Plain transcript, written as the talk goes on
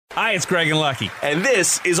Hi, it's Greg and Lucky. And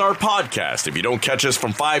this is our podcast. If you don't catch us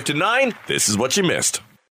from 5 to 9, this is what you missed.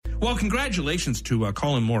 Well, congratulations to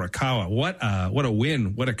Colin Morikawa. What a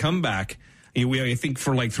win. What a comeback. I think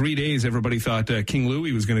for like 3 days, everybody thought King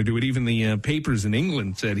Louis was going to do it. Even the papers in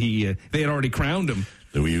England said they had already crowned him.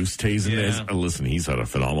 Louis Oosthuizen, listen, he's had a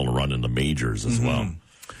phenomenal run in the majors as well.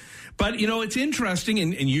 But, it's interesting,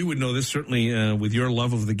 and you would know this certainly with your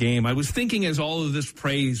love of the game. I was thinking as all of this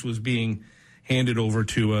praise was being handed over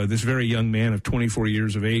to this very young man of 24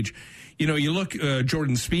 years of age. You look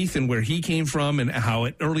Jordan Spieth and where he came from and how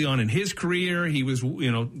early on in his career he was,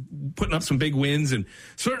 putting up some big wins. And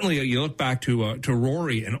certainly you look back to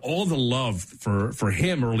Rory and all the love for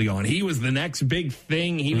him early on. He was the next big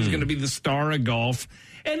thing. He was going to be the star of golf.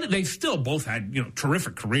 And they still both had,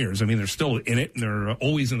 terrific careers. I mean, they're still in it and they're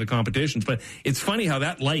always in the competitions. But it's funny how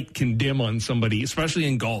that light can dim on somebody, especially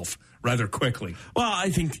in golf, rather quickly. Well,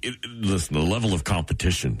 I think, listen, the level of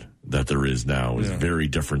competition that there is now is very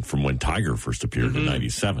different from when Tiger first appeared in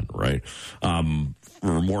 97, right? For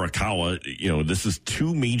Morikawa, this is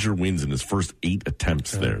 2 major wins in his first 8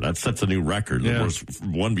 attempts there. That sets a new record. The worst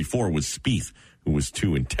one before was Spieth, who was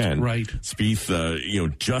 2-10. Right.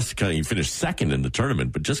 Spieth, just kind of, he finished second in the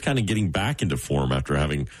tournament, but just kind of getting back into form after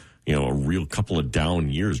having, a real couple of down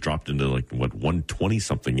years, dropped into 120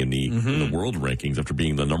 something in the world rankings after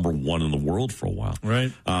being the number 1 in the world for a while.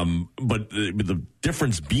 Right. But the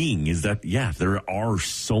difference being is that, there are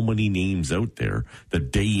so many names out there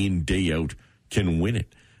that day in, day out can win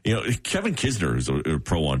it. Kevin Kisner, who's a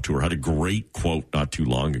pro on tour, had a great quote not too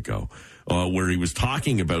long ago, where he was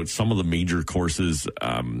talking about some of the major courses,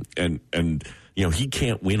 and he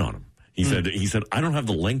can't win on them. He said, I don't have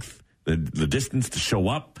the length, the distance to show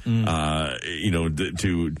up, to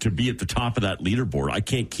be at the top of that leaderboard. I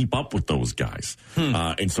can't keep up with those guys.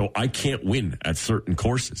 And so I can't win at certain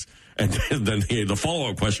courses. And then the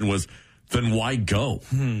follow-up question was, then why go?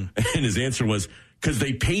 And his answer was, because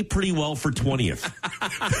they pay pretty well for 20th.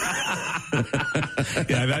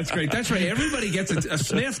 Yeah, that's great. That's right. Everybody gets a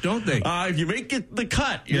sniff, don't they? If you make it the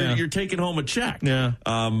cut, you're taking home a check. Yeah.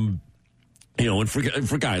 And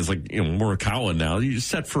for guys like Morikawa now, you're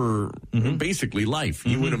set for basically life.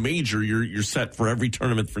 You win a major, you're set for every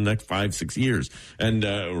tournament for the next 5-6 years, and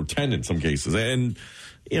or 10 in some cases. And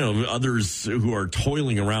others who are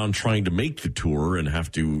toiling around trying to make the tour and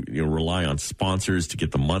have to rely on sponsors to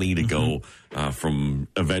get the money to go from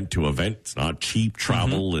event to event. It's not cheap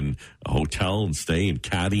travel and a hotel and stay and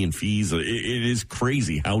caddy and fees. It is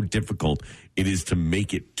crazy how difficult it is to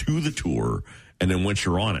make it to the tour. And then once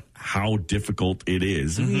you're on it, how difficult it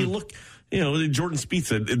is. And you look, Jordan Spieth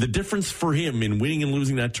said the difference for him in winning and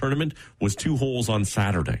losing that tournament was 2 holes on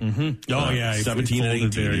Saturday. 17 and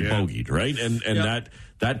 18 he bogeyed, right? And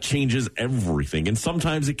that changes everything. And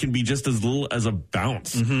sometimes it can be just as little as a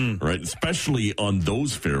bounce, right? Especially on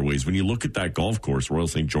those fairways. When you look at that golf course, Royal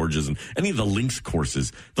St. George's and any of the links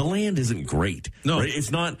courses, the land isn't great. No. Right?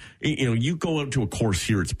 It's not, you go out to a course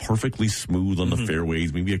here, it's perfectly smooth on the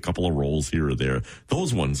fairways, maybe a couple of rolls here or there.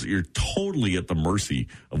 Those ones, you're totally at the mercy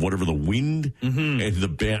of whatever the wind and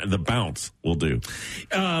the bounce will do.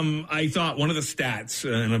 I thought one of the stats,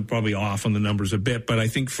 and I'm probably off on the numbers a bit, but I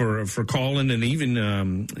think for Colin and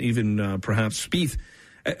even perhaps Spieth,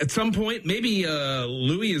 at some point, maybe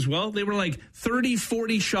Louis as well, they were like 30,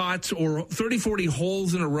 40 shots or 30, 40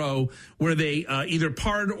 holes in a row where they either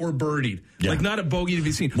parred or birdied. Yeah. Like not a bogey to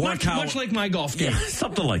be seen. Much like my golf game. Yeah,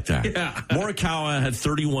 something like that. Yeah. Morikawa had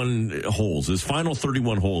 31 holes, his final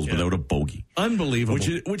 31 holes without a bogey. Unbelievable.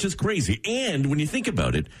 Which is crazy. And when you think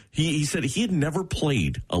about it, he said he had never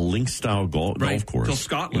played a links-style golf course till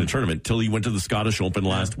Scotland. in the tournament till he went to the Scottish Open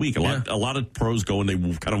last week. A lot of pros go and they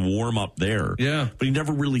kind of warm up there. Yeah. But he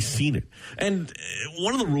never really seen it. And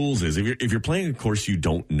one of the rules is if you're playing a course you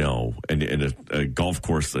don't know and a golf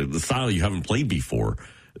course, the style you haven't played before,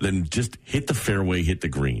 then just hit the fairway, hit the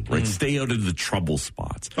green, right? Stay out of the trouble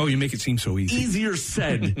spots. Oh, you make it seem so easy. Easier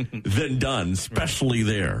said than done, especially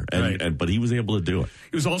there. But he was able to do it.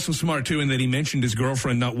 He was also smart, too, in that he mentioned his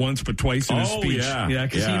girlfriend not once but twice in his speech. Yeah,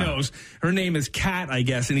 because he knows. Her name is Kat, I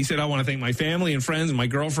guess. And he said, I want to thank my family and friends and my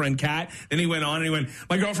girlfriend, Kat. Then he went on and he went,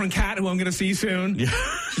 my girlfriend, Kat, who I'm going to see soon. Yeah.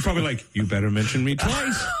 She's probably like, you better mention me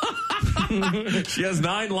twice. She has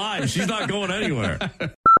 9 lives. She's not going anywhere.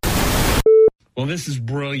 Well, this is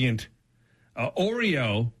brilliant.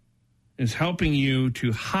 Oreo is helping you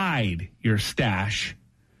to hide your stash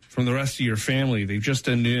from the rest of your family. They've just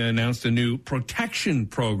announced a new protection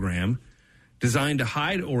program designed to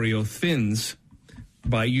hide Oreo Thins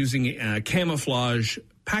by using camouflage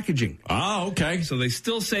packaging. Oh, okay. So they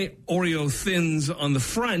still say Oreo Thins on the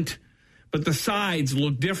front, but the sides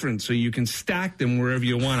look different, so you can stack them wherever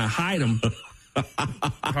you want to hide them.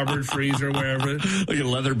 Cupboard, freezer, wherever. Like a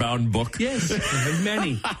leather-bound book. Yes, I have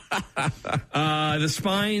many. The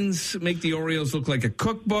spines make the Oreos look like a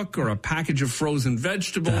cookbook or a package of frozen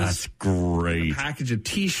vegetables. That's great. A package of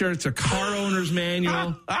T-shirts, a car owner's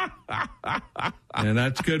manual. And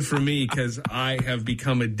that's good for me because I have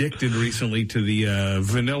become addicted recently to the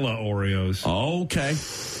vanilla Oreos. Okay.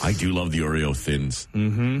 I do love the Oreo thins.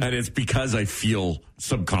 Mm-hmm. And it's because I feel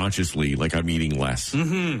subconsciously like I'm eating less.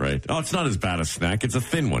 Mm-hmm. Right? Oh, it's not as bad a snack. It's a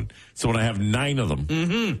thin one. So when I have 9 of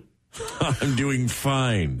them, I'm doing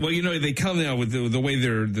fine. Well, they come now with the way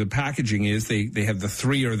the packaging is. They have the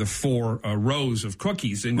 3 or the 4 rows of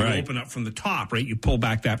cookies, and you open up from the top, right? You pull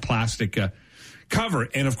back that plastic cover.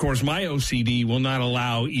 And, of course, my OCD will not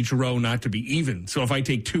allow each row not to be even. So if I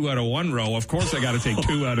take 2 out of one row, of course I got to take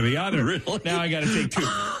 2 out of the other. Really? Now I got to take 2.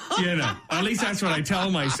 At least that's what I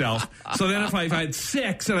tell myself. So then if I've had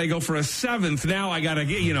 6 and I go for a 7th, now I got to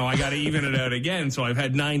even it out again. So I've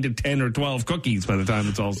had 9 to 10 or 12 cookies by the time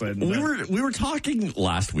it's all said and done. We were talking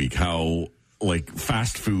last week how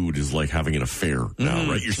fast food is like having an affair now,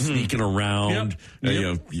 right? You're sneaking around.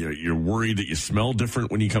 Yep. You're worried that you smell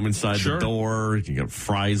different when you come inside the door. You got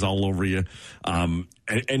fries all over you.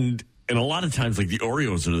 And a lot of times, like the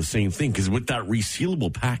Oreos are the same thing because with that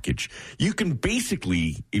resealable package, you can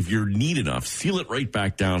basically, if you're neat enough, seal it right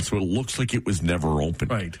back down so it looks like it was never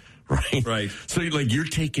opened. Right. So you're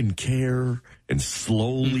taking care and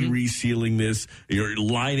slowly resealing this. You're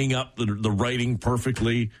lining up the writing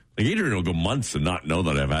perfectly. Like Adrian will go months and not know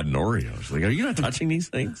that I've had an Oreo. She's like, are you not touching these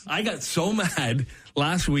things? I got so mad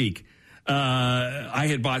last week. I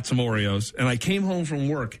had bought some Oreos, and I came home from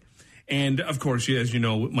work. And, of course, as you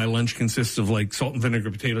know, my lunch consists of, salt and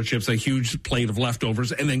vinegar potato chips, a huge plate of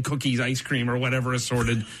leftovers, and then cookies, ice cream, or whatever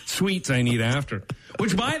assorted sweets I need after.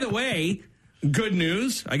 Which, by the way, good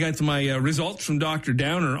news. I got my results from Dr.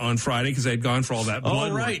 Downer on Friday because I had gone for all that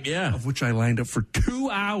blood work, of which I lined up for 2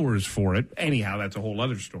 hours for it. Anyhow, that's a whole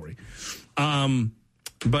other story.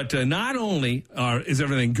 But not only is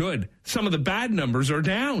everything good, some of the bad numbers are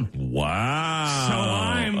down. Wow. So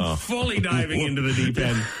I'm fully diving into the deep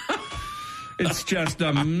end. It's just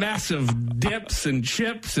a mess of dips and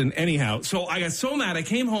chips and anyhow. So I got so mad. I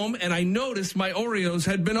came home and I noticed my Oreos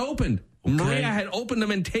had been opened. Okay. Maria had opened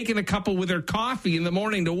them and taken a couple with her coffee in the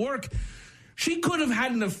morning to work. She could have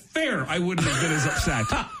had an affair. I wouldn't have been as upset.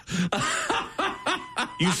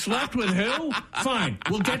 You slept with who? Fine.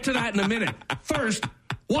 We'll get to that in a minute. First,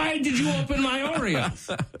 why did you open my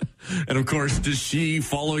Oreos? And, of course, does she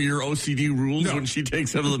follow your OCD rules when she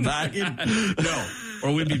takes out of the package? No.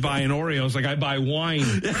 Or we'd be buying Oreos like I buy wine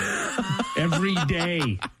every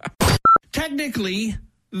day. Technically,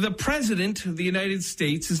 the president of the United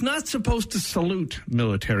States is not supposed to salute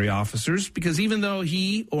military officers because even though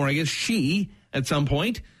he, or I guess she, at some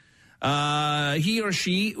point, he or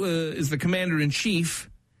she is the commander-in-chief,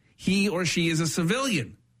 he or she is a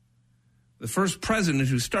civilian. The first president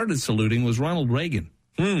who started saluting was Ronald Reagan.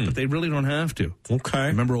 But they really don't have to. Okay.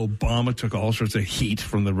 Remember Obama took all sorts of heat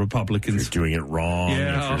from the Republicans. You're doing it wrong.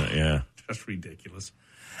 Yeah. Just ridiculous.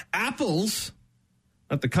 Apples,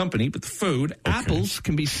 not the company, but the food, apples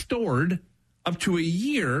can be stored up to a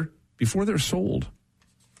year before they're sold.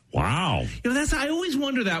 Wow. I always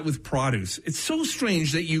wonder that with produce. It's so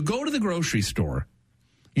strange that you go to the grocery store,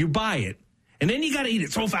 you buy it, and then you got to eat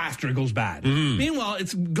it so fast or it goes bad. Meanwhile,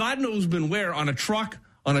 it's God knows been where, on a truck,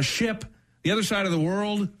 on a ship, the other side of the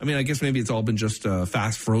world. I mean, I guess maybe it's all been just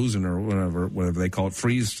fast frozen or whatever they call it,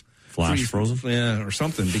 flash frozen? Yeah, or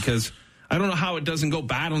something, because I don't know how it doesn't go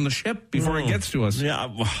bad on the ship before it gets to us. Yeah,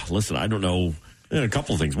 listen, I don't know. A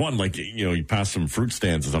couple of things. One, you pass some fruit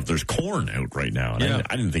stands and stuff. There's corn out right now. And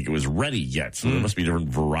I didn't think it was ready yet. So there must be different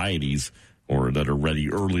varieties or that are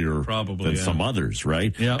ready earlier than some others,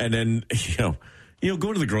 right? Yeah. And then,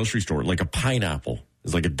 go to the grocery store, like a pineapple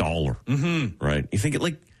is like $1, right? You think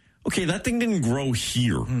okay, that thing didn't grow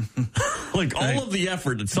here. All of the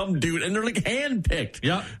effort that some dude, and they're hand-picked.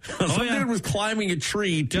 Yeah. Some dude was climbing a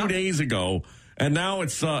tree 2 days ago, and now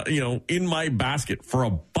it's, in my basket for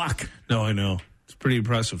 $1. No, I know. It's pretty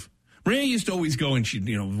impressive. Maria used to always go and she,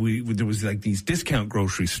 there was these discount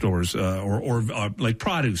grocery stores or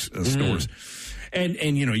produce stores.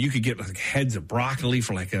 And you could get heads of broccoli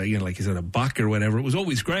for is it $1 or whatever. It was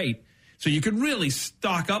always great. So you could really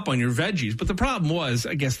stock up on your veggies. But the problem was,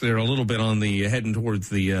 I guess they're a little bit on the heading towards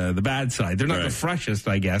the bad side. They're not the freshest,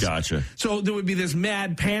 I guess. Gotcha. So there would be this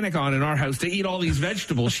mad panic on in our house to eat all these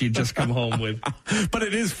vegetables she'd just come home with. But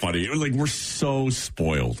it is funny. We're so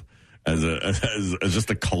spoiled. as just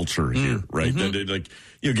a culture here, right? That it, like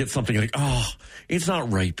you get something like, oh, it's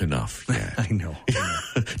not ripe enough yet. I know.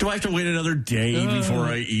 Do I have to wait another day before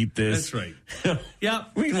I eat this? That's right. Yeah.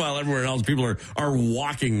 Meanwhile, everywhere else, people are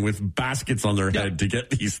walking with baskets on their head to get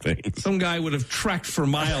these things. Some guy would have trekked for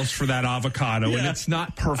miles for that avocado, and it's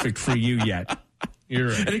not perfect for you yet. You're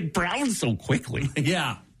right. And it browns so quickly.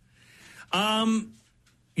 Yeah.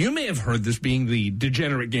 You may have heard this, being the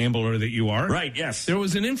degenerate gambler that you are. Right, yes. There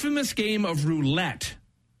was an infamous game of roulette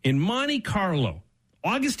in Monte Carlo,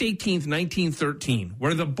 August 18th, 1913,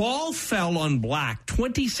 where the ball fell on black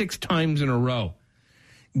 26 times in a row.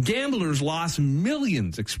 Gamblers lost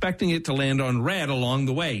millions expecting it to land on red along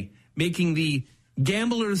the way, making the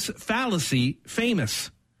gambler's fallacy famous.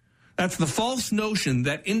 That's the false notion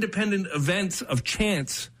that independent events of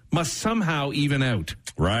chance must somehow even out.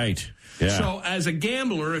 Right. Yeah. So as a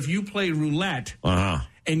gambler, if you play roulette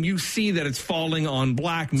and you see that it's falling on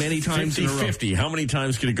black many times in a row. 50-50. How many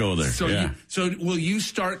times can it go there? So will you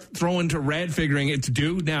start throwing to red, figuring it's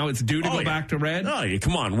due? Now it's due to go back to red? Oh, yeah,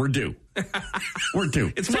 come on. We're due. We're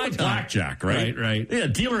due. It's like blackjack, right? Right. Yeah,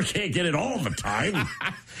 dealer can't get it all the time.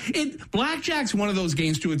 Blackjack's one of those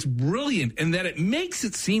games, too. It's brilliant in that it makes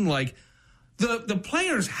it seem like the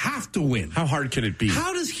players have to win. How hard can it be?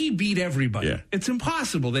 How does he beat everybody? Yeah. It's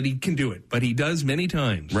impossible that he can do it, but he does many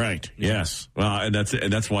times. Right. Yes. Well, and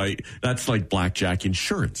that's why that's like blackjack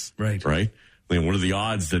insurance. Right. Right. I mean, what are the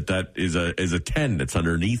odds that is a 10 that's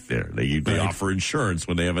underneath there? They offer insurance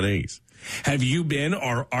when they have an ace. Have you been,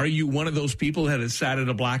 or are you one of those people that has sat at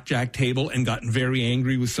a blackjack table and gotten very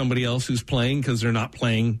angry with somebody else who's playing because they're not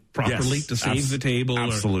playing properly to save the table?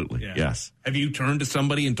 Absolutely. Yes. Have you turned to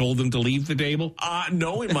somebody and told them to leave the table?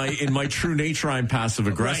 No, in my true nature, I'm passive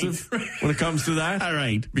aggressive when it comes to that. All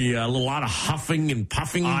right. Be a lot of huffing and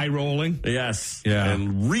puffing. Eye rolling. Yes. Yeah.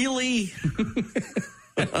 And really?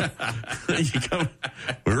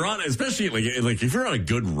 We're on, especially like if you're on a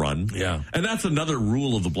good run, and that's another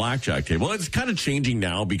rule of the blackjack table. It's kind of changing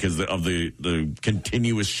now because of the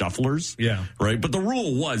continuous shufflers, right. But the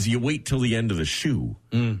rule was you wait till the end of the shoe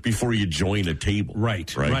before you join a table,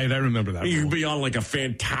 right. I remember that. You can be on like a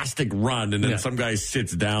fantastic run, and then some guy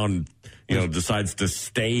sits down. Decides to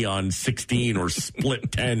stay on 16 or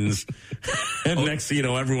split 10s. And next thing you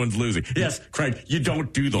know, everyone's losing. Yes, Craig, you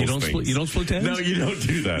don't do those things. You don't split 10s? No, you don't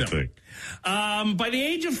do that thing. By the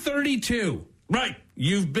age of 32, right,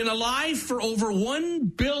 you've been alive for over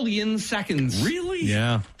 1 billion seconds. Really?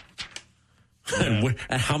 Yeah. And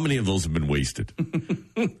how many of those have been wasted?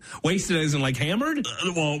 Wasted as in like hammered?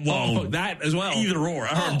 Well, that as well. Either or.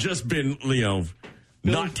 Or just been,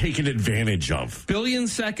 not taken advantage of. Billion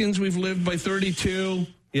seconds we've lived by 32.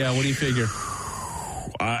 Yeah, what do you figure?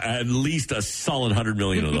 At least a solid 100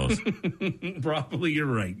 million of those. Probably you're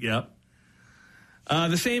right, yep.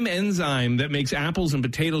 The same enzyme that makes apples and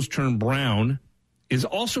potatoes turn brown is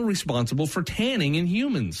also responsible for tanning in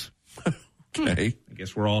humans. Okay. I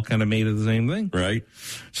guess we're all kind of made of the same thing. Right.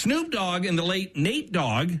 Snoop Dogg and the late Nate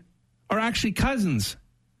Dogg are actually cousins.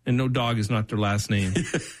 And no, Dogg is not their last name.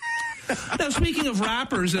 Now, speaking of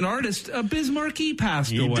rappers and artists, Biz Markie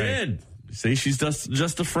passed away. He did. See, she's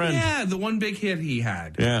just a friend. Yeah, the one big hit he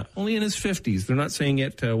had. Yeah. Only in his 50s. They're not saying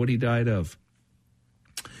yet what he died of.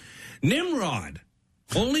 Nimrod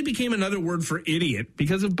only became another word for idiot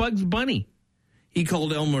because of Bugs Bunny. He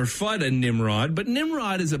called Elmer Fudd a Nimrod, but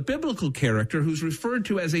Nimrod is a biblical character who's referred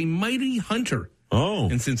to as a mighty hunter. Oh.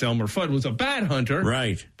 And since Elmer Fudd was a bad hunter,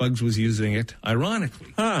 right, Bugs was using it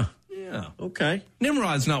ironically. Huh. Yeah. Okay.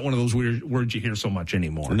 Nimrod's not one of those weird words you hear so much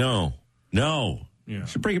anymore. No. Yeah.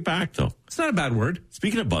 Should bring it back, though. It's not a bad word.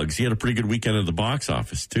 Speaking of Bugs, he had a pretty good weekend at the box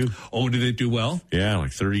office, too. Oh, did it do well? Yeah,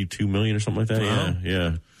 like 32 million or something like that. Wow.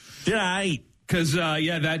 Yeah. Yeah. Because,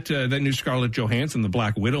 that new Scarlett Johansson, the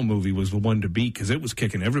Black Widow movie, was the one to beat because it was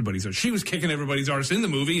kicking everybody's arse. She was kicking everybody's arse in the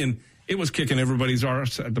movie, and it was kicking everybody's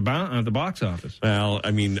arse at the box office. Well,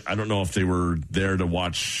 I mean, I don't know if they were there to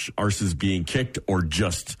watch arses being kicked or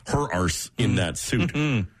just her arse in that suit.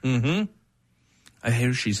 Mm-hmm. I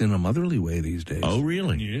hear she's in a motherly way these days. Oh,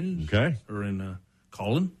 really? Yes. Okay. Or in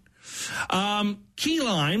Colin. Key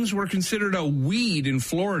limes were considered a weed in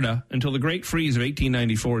Florida until the Great Freeze of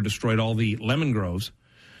 1894 destroyed all the lemon groves.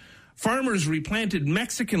 Farmers replanted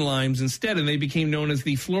Mexican limes instead, and they became known as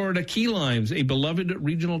the Florida key limes, a beloved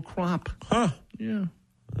regional crop. Huh. Yeah.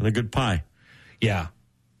 And a good pie. Yeah.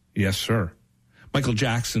 Yes, sir. Michael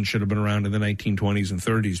Jackson should have been around in the 1920s and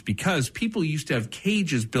 30s because people used to have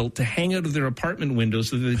cages built to hang out of their apartment windows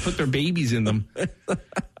so that they put their babies in them.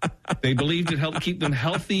 They believed it helped keep them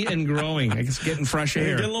healthy and growing. I guess getting fresh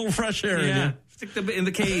air. Get a little fresh air in you. Stick them in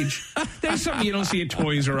the cage. There's something you don't see at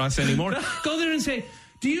Toys R Us anymore. Go there and say,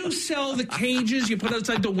 Do you sell the cages you put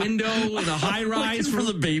outside the window in a high rise for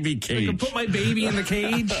the baby cage? I can put my baby in the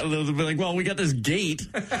cage. They'll be like, well, we got this gate.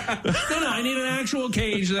 No, I need an actual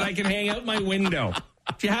cage that I can hang out my window.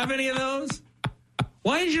 Do you have any of those?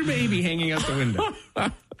 Why is your baby hanging out the window?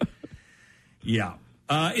 Yeah.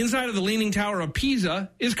 Inside of the Leaning Tower of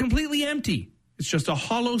Pisa is completely empty. It's just a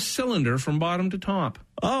hollow cylinder from bottom to top.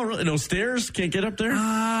 Oh, really? No stairs? Can't get up there?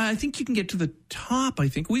 I think you can get to the top, I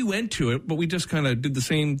think. We went to it, but we just kind of did the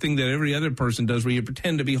same thing that every other person does where you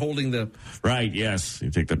pretend to be holding the... Right, yes. You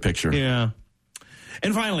take the picture. Yeah.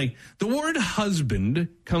 And finally, the word husband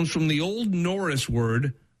comes from the Old Norse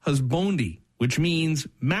word husbondi, which means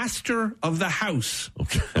master of the house.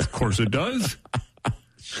 Okay. Of course it does.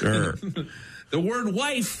 Sure. The word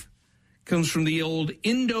wife comes from the old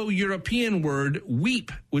Indo-European word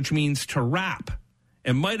weep, which means to wrap,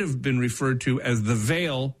 and might have been referred to as the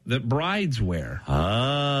veil that brides wear.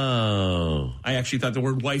 Oh. I actually thought the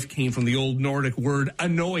word wife came from the old Nordic word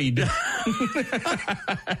annoyed.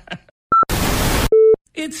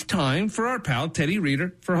 It's time for our pal Teddy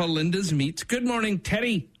Reader for Halinda's Meats. Good morning,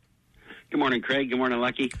 Teddy. Good morning, Craig. Good morning,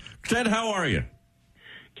 Lucky. Ted, how are you?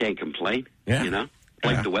 Can't complain. Yeah. You know,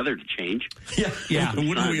 like the weather to change. Yeah.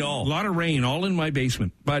 Wouldn't we all? A lot of rain all in my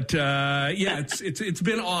basement. But, it's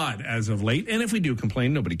been odd as of late. And if we do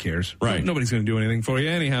complain, nobody cares. Right. Nobody's going to do anything for you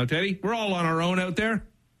anyhow, Teddy. We're all on our own out there.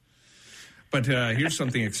 But here's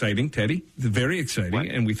something exciting, Teddy. Very exciting. What?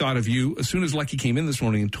 And we thought of you as soon as Lucky came in this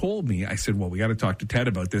morning and told me. I said, well, we got to talk to Ted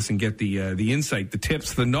about this and get the insight, the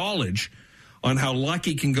tips, the knowledge on how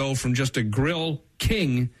Lucky can go from just a grill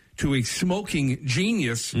king to a smoking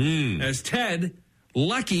genius. As Ted,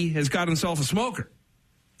 Lucky has got himself a smoker.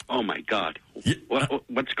 Oh, my God. Yeah.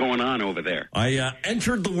 What's going on over there? I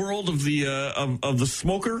entered the world of the of the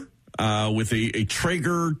smoker with a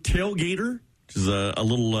Traeger tailgater, which is a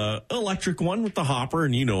little electric one with the hopper,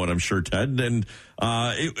 and you know it, I'm sure, Ted. And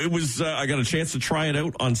it was I got a chance to try it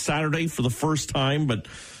out on Saturday for the first time, but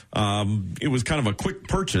it was kind of a quick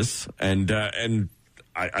purchase, and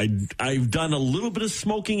I've done a little bit of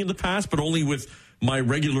smoking in the past, but only with my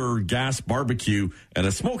regular gas barbecue and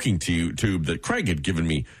a smoking tube that Craig had given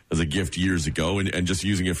me as a gift years ago, and just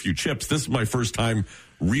using a few chips. This is my first time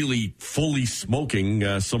really fully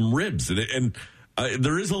smoking some ribs, and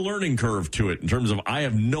there is a learning curve to it in terms of I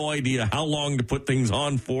have no idea how long to put things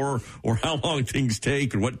on for or how long things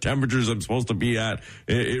take and what temperatures I'm supposed to be at.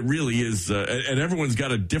 It really is, and everyone's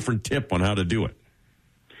got a different tip on how to do it.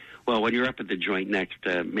 Well, when you're up at the joint next,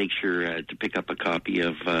 make sure to pick up a copy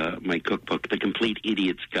of my cookbook, The Complete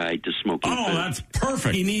Idiot's Guide to Smoking Oh, Food. that's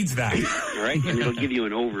perfect. He needs that. All right? And it'll give you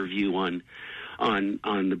an overview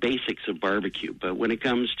on the basics of barbecue. But when it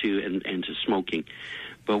comes to, and to smoking,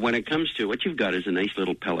 but when it comes to, what you've got is a nice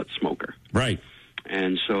little pellet smoker. Right.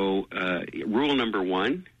 And so rule number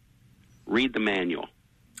 1, read the manual.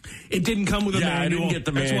 It didn't come with a manual. I didn't get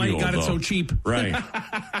the That's manual. why you got it so though. cheap. Right.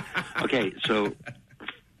 Okay, so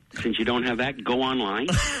since you don't have that, go online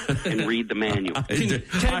and read the manual. I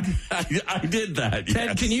did that. Ted,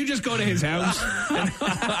 yes. can you just go to his house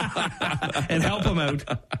and help him out?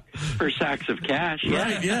 For sacks of cash, yeah.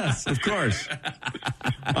 Right, yes, of course.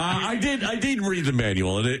 I did read the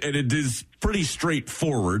manual, and it is pretty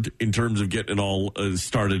straightforward in terms of getting it all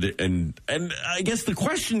started. And I guess the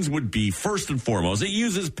questions would be, first and foremost, it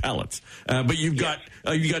uses pellets, but you've got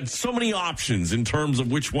so many options in terms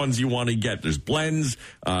of which ones you want to get. There's blends,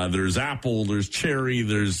 there's apple, there's cherry,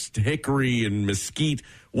 there's hickory and mesquite.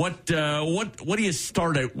 What do you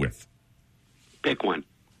start out with? Pick one.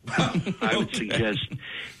 I would suggest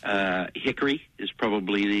hickory is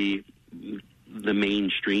probably the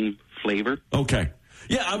mainstream flavor. Okay.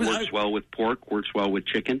 Yeah, works well with pork, works well with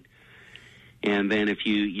chicken. And then if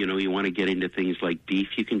you want to get into things like beef,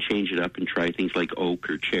 you can change it up and try things like oak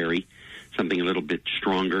or cherry, something a little bit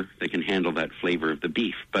stronger that can handle that flavor of the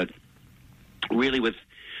beef. But really with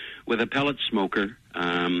a pellet smoker,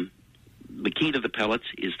 the key to the pellets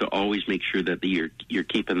is to always make sure that you're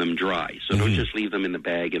keeping them dry. So don't just leave them in the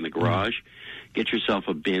bag in the garage. Get yourself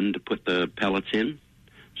a bin to put the pellets in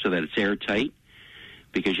so that it's airtight,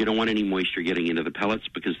 because you don't want any moisture getting into the pellets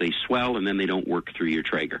because they swell and then they don't work through your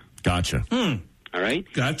Traeger. Gotcha. All right?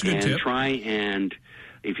 That's a good tip. Try and,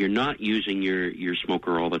 if you're not using your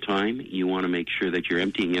smoker all the time, you want to make sure that you're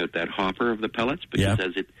emptying out that hopper of the pellets,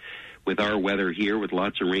 because with our weather here, with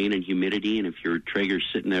lots of rain and humidity, and if your Traeger's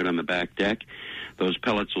sitting out on the back deck, those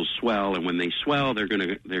pellets will swell, and when they swell, they're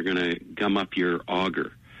gonna gum up your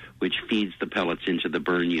auger, which feeds the pellets into the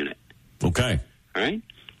burn unit. Okay. All right?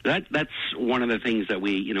 That's one of the things that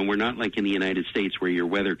we're not like in the United States where your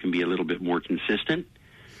weather can be a little bit more consistent.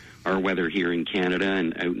 Our weather here in Canada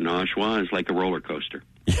and out in Oshawa is like a roller coaster.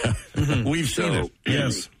 Yeah, we've seen it.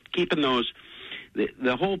 Yes. Keeping those,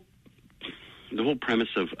 the whole premise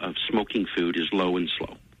of smoking food is low and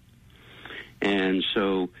slow. And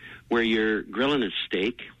so where you're grilling a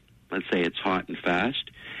steak, let's say it's hot and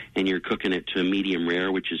fast, and you're cooking it to a medium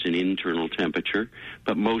rare, which is an internal temperature,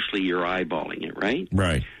 but mostly you're eyeballing it, right?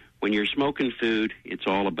 Right. When you're smoking food, it's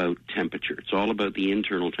all about temperature. It's all about the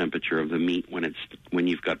internal temperature of the meat when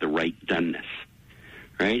you've got the right doneness,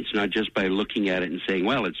 right? It's not just by looking at it and saying,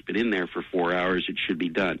 well, it's been in there for 4 hours, it should be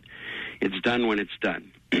done. It's done when it's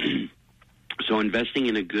done. So investing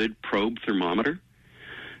in a good probe thermometer,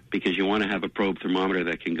 because you want to have a probe thermometer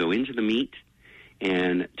that can go into the meat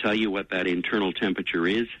and tell you what that internal temperature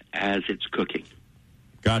is as it's cooking.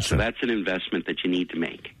 Gotcha. So that's an investment that you need to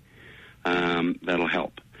make. That'll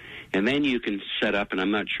help. And then you can set up, and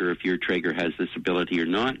I'm not sure if your Traeger has this ability or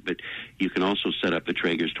not, but you can also set up the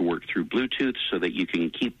Traegers to work through Bluetooth so that you can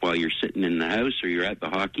keep, while you're sitting in the house or you're at the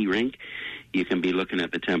hockey rink, you can be looking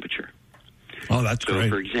at the temperature. Oh, that's so, great.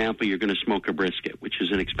 for example, you're going to smoke a brisket, which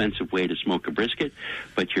is an expensive way to smoke a brisket,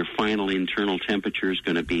 but your final internal temperature is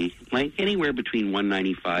going to be like anywhere between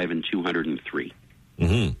 195 and 203.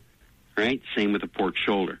 Mm-hmm. Right? Same with a pork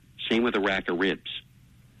shoulder. Same with a rack of ribs.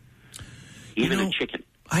 Even a chicken.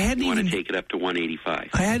 You want to take it up to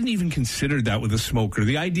 185. I hadn't even considered that with a smoker.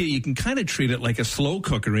 The idea you can kind of treat it like a slow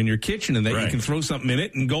cooker in your kitchen, and that you can throw something in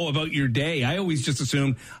it and go about your day. I always just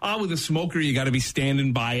assumed, with a smoker you got to be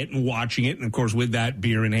standing by it and watching it, and of course with that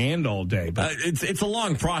beer in hand all day. But it's a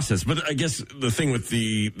long process. But I guess the thing with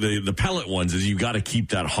the pellet ones is you got to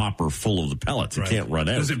keep that hopper full of the pellets. It can't run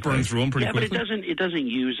out. Because it burns through them pretty quickly. But it doesn't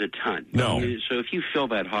use a ton. No. So if you fill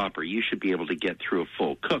that hopper, you should be able to get through a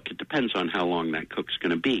full cook. It depends on how long that cook's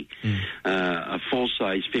going to be. A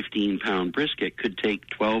full-size 15-pound brisket could take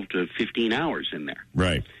 12 to 15 hours in there.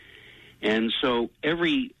 Right. And so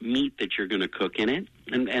every meat that you're going to cook in it,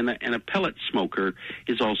 and a pellet smoker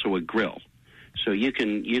is also a grill. So you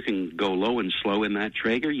can go low and slow in that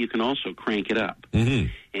Traeger. You can also crank it up.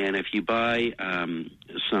 Mm-hmm. And if you buy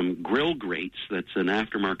some grill grates, that's an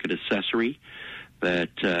aftermarket accessory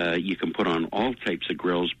that you can put on all types of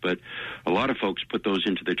grills, but a lot of folks put those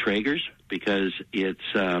into the Traegers because it's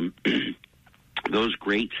those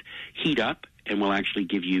grates heat up and will actually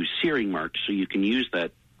give you searing marks, so you can use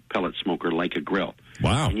that pellet smoker like a grill.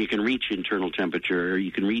 Wow. And you can reach internal temperature, or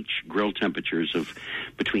you can reach grill temperatures of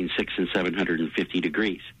between 600 and 750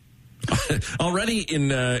 degrees. Already in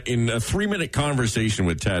a 3-minute conversation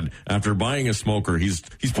with Ted after buying a smoker, he's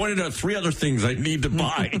pointed out 3 other things I need to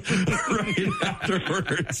buy right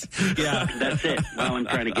afterwards. Yeah, that's it. Well, I'm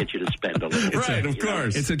trying to get you to spend a little. Right, of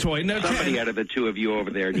course. It's a toy. No, somebody out of the two of you over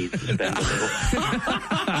there needs to spend a little.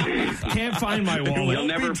 Can't find my wallet. You'll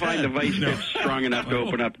never find a vice grip strong enough to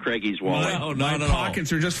open up Craigie's wallet. My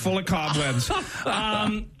pockets are just full of cobwebs.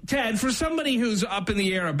 Ted, for somebody who's up in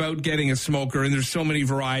the air about getting a smoker, and there's so many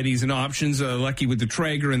varieties and options, lucky with the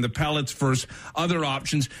Traeger and the pellets versus other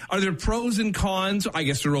options, are there pros and cons? I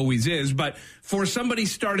guess there always is, but for somebody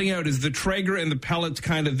starting out, is the Traeger and the pellets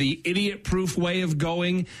kind of the idiot-proof way of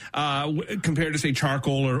going compared to, say,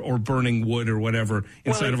 charcoal or burning wood or whatever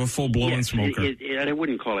inside of a full-blown smoker? I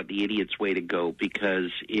wouldn't call it the idiot's way to go,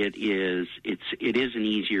 because it is an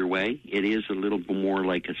easier way. It is a little bit more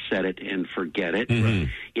like a set it and forget it. Mm-hmm.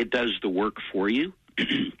 It does the work for you.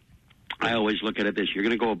 I always look at it this: you're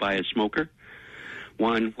going to go buy a smoker.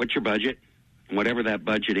 One, what's your budget? Whatever that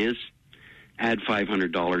budget is, add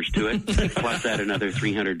 $500 to it, plus add another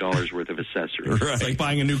 $300 worth of accessories. Right. It's like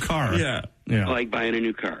buying a new car. Yeah. Like buying a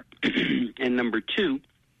new car. And number 2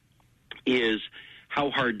 is,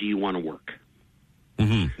 how hard do you want to work?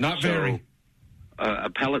 Mm-hmm. Not very. A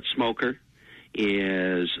pellet smoker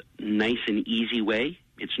is nice and easy way.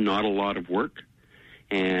 It's not a lot of work,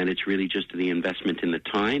 and it's really just the investment in the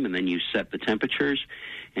time, and then you set the temperatures,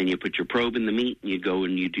 and you put your probe in the meat, and you go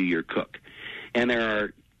and you do your cook. And there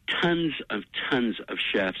are tons of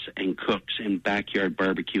chefs and cooks and backyard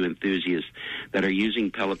barbecue enthusiasts that are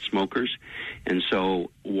using pellet smokers. And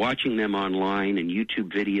so watching them online and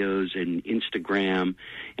YouTube videos and Instagram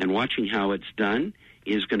and watching how it's done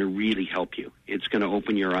is going to really help you. It's going to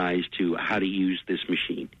open your eyes to how to use this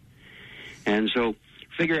machine. And so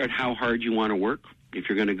figure out how hard you want to work. If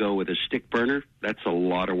you're going to go with a stick burner, that's a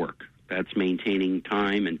lot of work. That's maintaining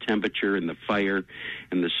time and temperature and the fire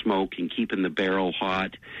and the smoke and keeping the barrel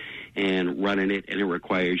hot and running it, and it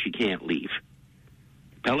requires you can't leave.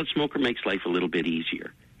 Pellet smoker makes life a little bit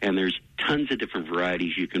easier, and there's tons of different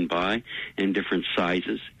varieties you can buy in different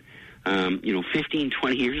sizes. 15,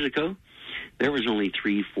 20 years ago, there was only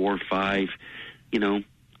 3, 4, 5,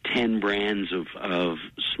 10 brands of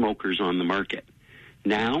smokers on the market.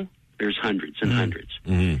 Now, There's hundreds and hundreds.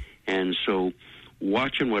 And so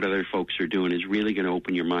watching what other folks are doing is really going to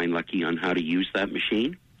open your mind, Lucky, on how to use that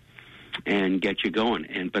machine and get you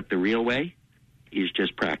going. But the real way is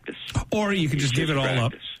just practice. Or you can just give it all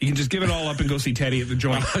up. You can just give it all up and go see Teddy at the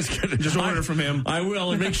joint. Just order from him. I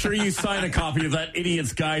will. And make sure you sign a copy of that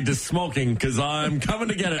Idiot's Guide to Smoking, because I'm coming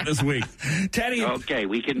to get it this week. Teddy. Okay,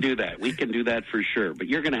 we can do that. We can do that for sure. But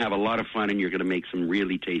you're going to have a lot of fun, and you're going to make some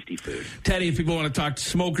really tasty food. Teddy, if people want to talk to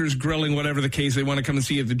smokers, grilling, whatever the case, they want to come and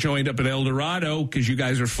see you at the joint up at El Dorado, because you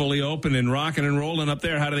guys are fully open and rocking and rolling up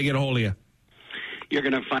there. How do they get a hold of you? You're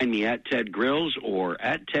going to find me at Ted Grills or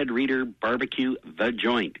at Ted Reader Barbecue, The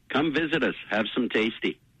Joint. Come visit us. Have some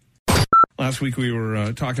tasty. Last week we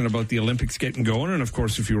were talking about the Olympics getting going, and of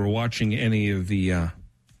course, if you were watching any of the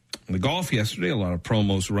golf yesterday, a lot of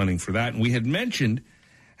promos running for that. And we had mentioned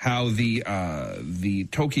how the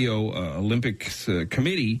Tokyo Olympics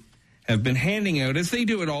Committee have been handing out, as they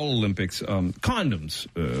do at all Olympics, condoms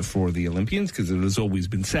for the Olympians, because it has always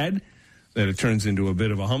been said that it turns into a bit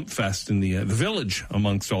of a hump fest in the village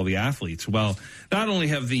amongst all the athletes. Well, not only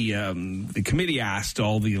have the committee asked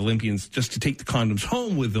all the Olympians just to take the condoms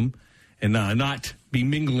home with them and not be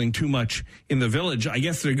mingling too much in the village, I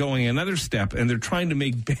guess they're going another step, and they're trying to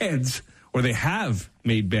make beds, or they have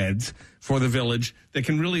made beds for the village that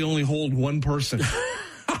can really only hold one person.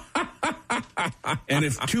 And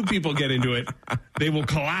if two people get into it, they will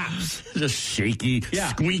collapse. Just shaky,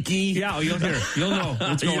 squeaky. Yeah, you'll hear. You'll know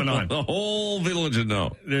what's going on. The whole village will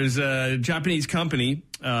know. There's a Japanese company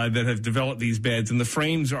that have developed these beds, and the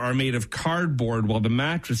frames are made of cardboard while the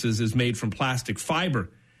mattresses is made from plastic fiber.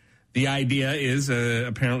 The idea is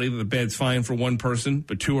apparently that the bed's fine for one person,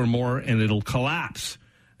 but two or more, and it'll collapse.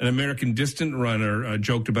 An American distant runner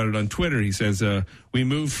joked about it on Twitter. He says, we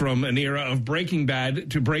moved from an era of Breaking Bad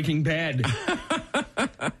to Breaking Bad.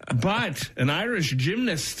 But an Irish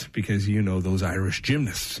gymnast, because you know those Irish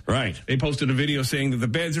gymnasts. Right. They posted a video saying that the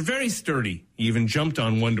beds are very sturdy. He even jumped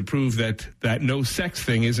on one to prove that no sex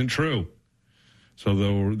thing isn't true. So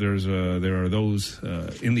there are those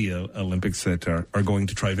in the Olympics that are going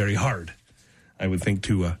to try very hard, I would think,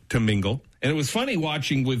 to mingle. And it was funny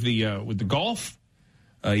watching with the golf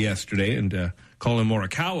yesterday, and Colin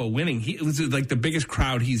Morikawa winning. It was like the biggest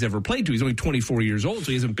crowd he's ever played to. He's only 24 years old, so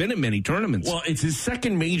he hasn't been in many tournaments. Well, it's his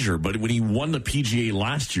second major, but when he won the PGA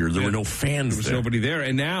last year, there were no fans. There was nobody there.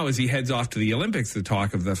 And now, as he heads off to the Olympics, the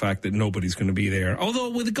talk of the fact that nobody's going to be there. Although,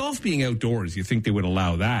 with the golf being outdoors, you think they would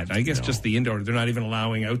allow that. I guess just the indoor. They're not even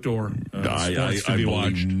allowing outdoor sports to be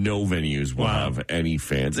watched. No venues will have any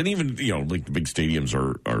fans. And even, like the big stadiums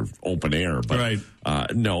are open air. But right.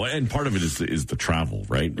 No, and part of it is the travel,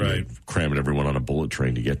 right? Right. Cramming everyone on a bullet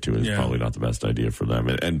train to get to is probably not the best idea for them.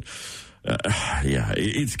 And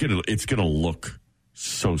it's gonna look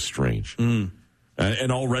so strange.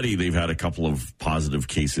 And already they've had a couple of positive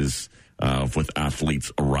cases with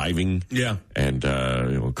athletes arriving. Yeah. And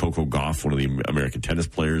Coco Gauff, one of the American tennis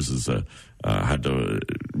players, is had to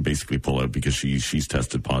basically pull out because she's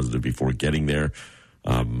tested positive before getting there.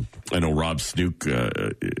 I know Rob Snook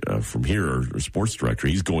from here, our sports director,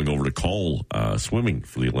 he's going over to Cole swimming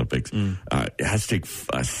for the Olympics. Has to take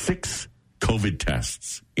 6 COVID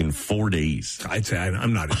tests in 4 days. I'd say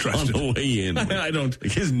I'm not interested. On the way in. I don't.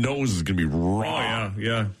 His nose is going to be raw. Oh,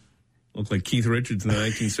 yeah. Looked like Keith Richards in the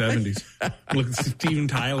 1970s. Look at Steven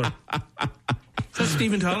Tyler. Is that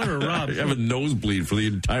Steven Tyler or Rob? You have a nosebleed for the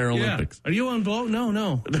entire Olympics. Are you on blow? No.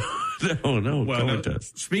 No. Well, COVID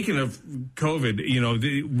test. Speaking of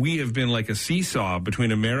COVID, we have been like a seesaw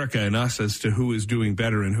between America and us as to who is doing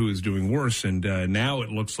better and who is doing worse. And now it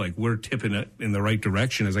looks like we're tipping it in the right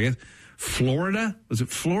direction. As I guess Florida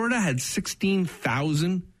had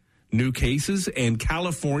 16,000 new cases, and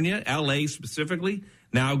California, LA specifically,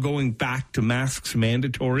 now going back to masks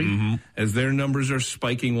mandatory as their numbers are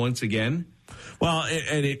spiking once again. Well,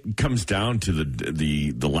 and it comes down to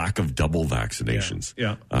the lack of double vaccinations.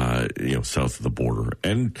 Yeah. South of the border,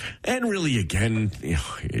 and really again,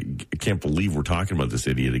 I can't believe we're talking about this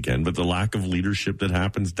idiot again. But the lack of leadership that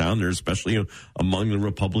happens down there, especially among the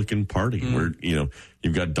Republican Party, where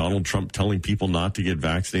you've got Donald Trump telling people not to get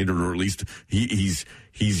vaccinated, or at least he's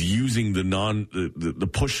using the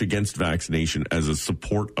push against vaccination as a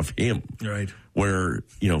support of him. Right. Where,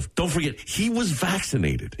 don't forget, he was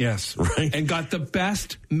vaccinated. Yes. Right. And got the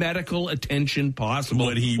best medical attention possible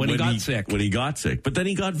when he got sick. When he got sick. But then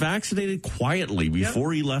he got vaccinated quietly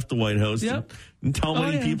before he left the White House. Yep. And tell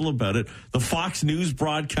many people about it. The Fox News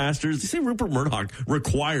broadcasters, they say Rupert Murdoch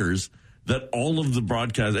requires that all of the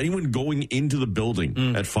broadcasters, anyone going into the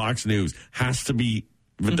building at Fox News has to be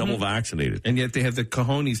double vaccinated. And yet they have the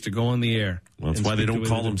cojones to go on the air. Well, that's why they don't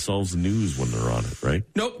call themselves news when they're on it, right?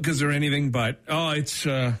 Nope, because they're anything but. Oh, it's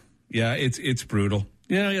brutal.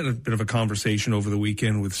 Yeah, I had a bit of a conversation over the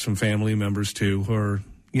weekend with some family members, too, who are,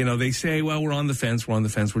 they say, well, we're on the fence, we're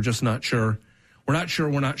just not sure. We're not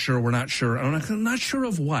sure. I'm not sure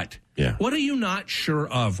of what? Yeah. What are you not sure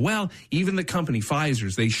of? Well, even the company,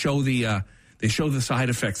 Pfizer's, they show the side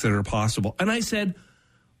effects that are possible. And I said,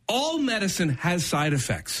 all medicine has side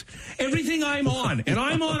effects. Everything I'm on, and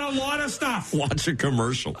I'm on a lot of stuff. Watch a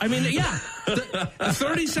commercial. I mean, yeah. A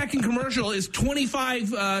 30-second commercial is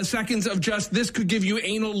 25 seconds of just this could give you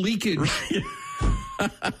anal leakage.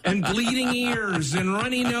 And bleeding ears and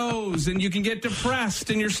runny nose, and you can get depressed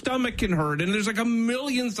and your stomach can hurt, and there's like a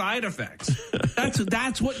million side effects.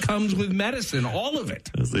 That's what comes with medicine, all of it.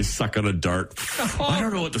 As they suck on a dart. I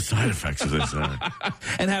don't know what the side effects of this are.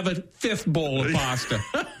 And have a fifth bowl of pasta.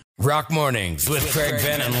 Rock Mornings with Craig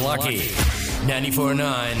Venn and Lucky.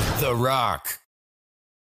 94.9 The Rock.